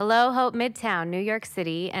Hello, Hope Midtown, New York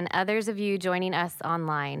City, and others of you joining us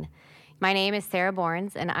online. My name is Sarah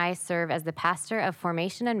Borns, and I serve as the pastor of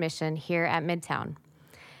Formation and Mission here at Midtown.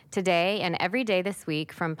 Today and every day this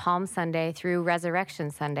week, from Palm Sunday through Resurrection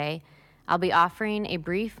Sunday, I'll be offering a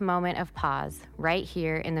brief moment of pause right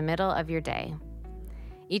here in the middle of your day.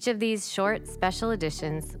 Each of these short special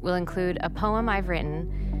editions will include a poem I've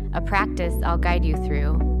written, a practice I'll guide you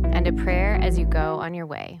through, and a prayer as you go on your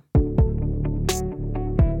way.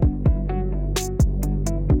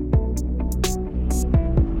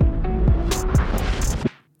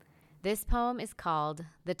 This poem is called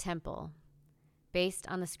The Temple, based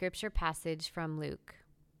on the scripture passage from Luke.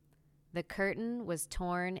 The curtain was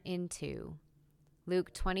torn in two.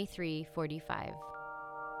 Luke 23:45.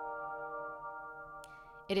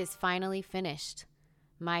 It is finally finished.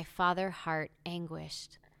 My father heart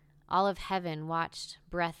anguished. All of heaven watched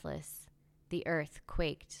breathless. The earth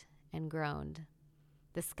quaked and groaned.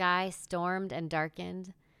 The sky stormed and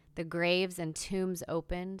darkened. The graves and tombs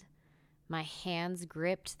opened. My hands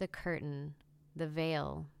gripped the curtain. The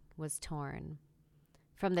veil was torn.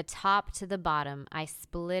 From the top to the bottom, I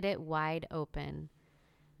split it wide open.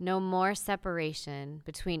 No more separation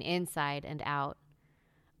between inside and out.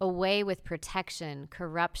 Away with protection,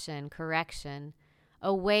 corruption, correction.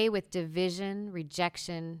 Away with division,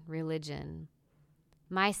 rejection, religion.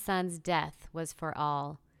 My son's death was for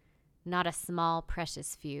all, not a small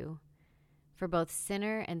precious few. For both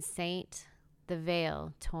sinner and saint, the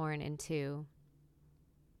veil torn in two.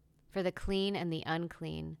 For the clean and the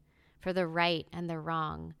unclean, for the right and the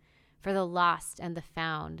wrong, for the lost and the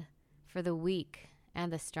found, for the weak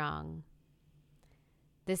and the strong.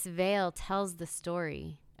 This veil tells the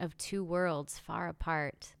story of two worlds far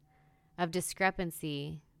apart, of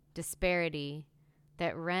discrepancy, disparity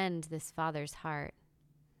that rend this father's heart.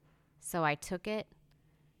 So I took it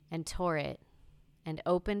and tore it and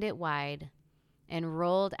opened it wide and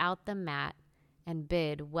rolled out the mat and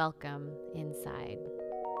bid welcome inside.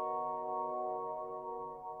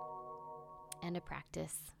 And a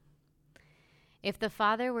practice. If the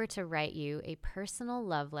Father were to write you a personal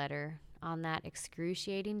love letter on that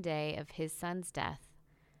excruciating day of his son's death,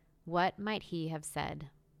 what might he have said?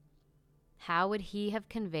 How would he have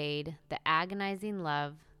conveyed the agonizing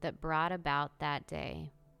love that brought about that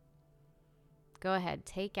day? Go ahead,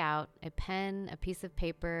 take out a pen, a piece of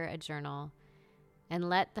paper, a journal, and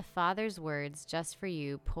let the Father's words just for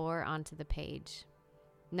you pour onto the page.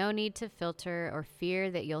 No need to filter or fear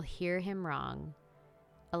that you'll hear him wrong.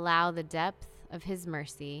 Allow the depth of his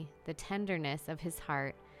mercy, the tenderness of his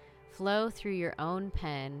heart, flow through your own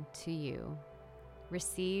pen to you.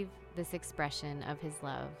 Receive this expression of his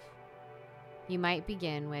love. You might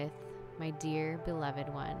begin with, "My dear beloved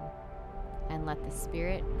one," and let the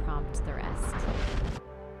Spirit prompt the rest.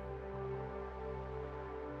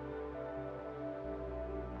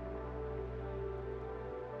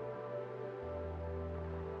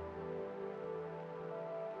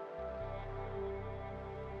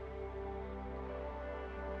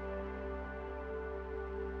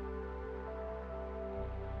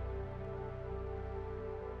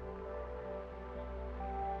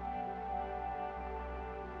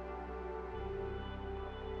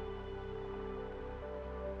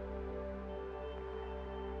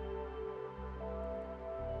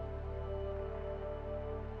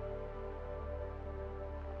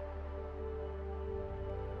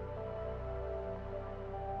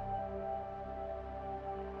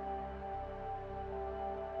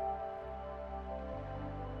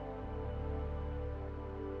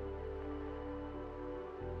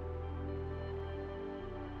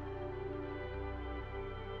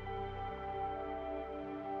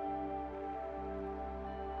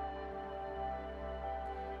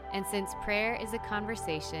 And since prayer is a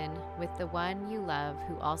conversation with the one you love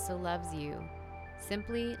who also loves you,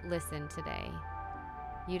 simply listen today.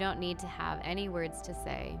 You don't need to have any words to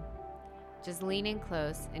say. Just lean in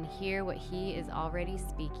close and hear what he is already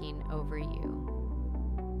speaking over you.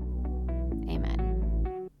 Amen.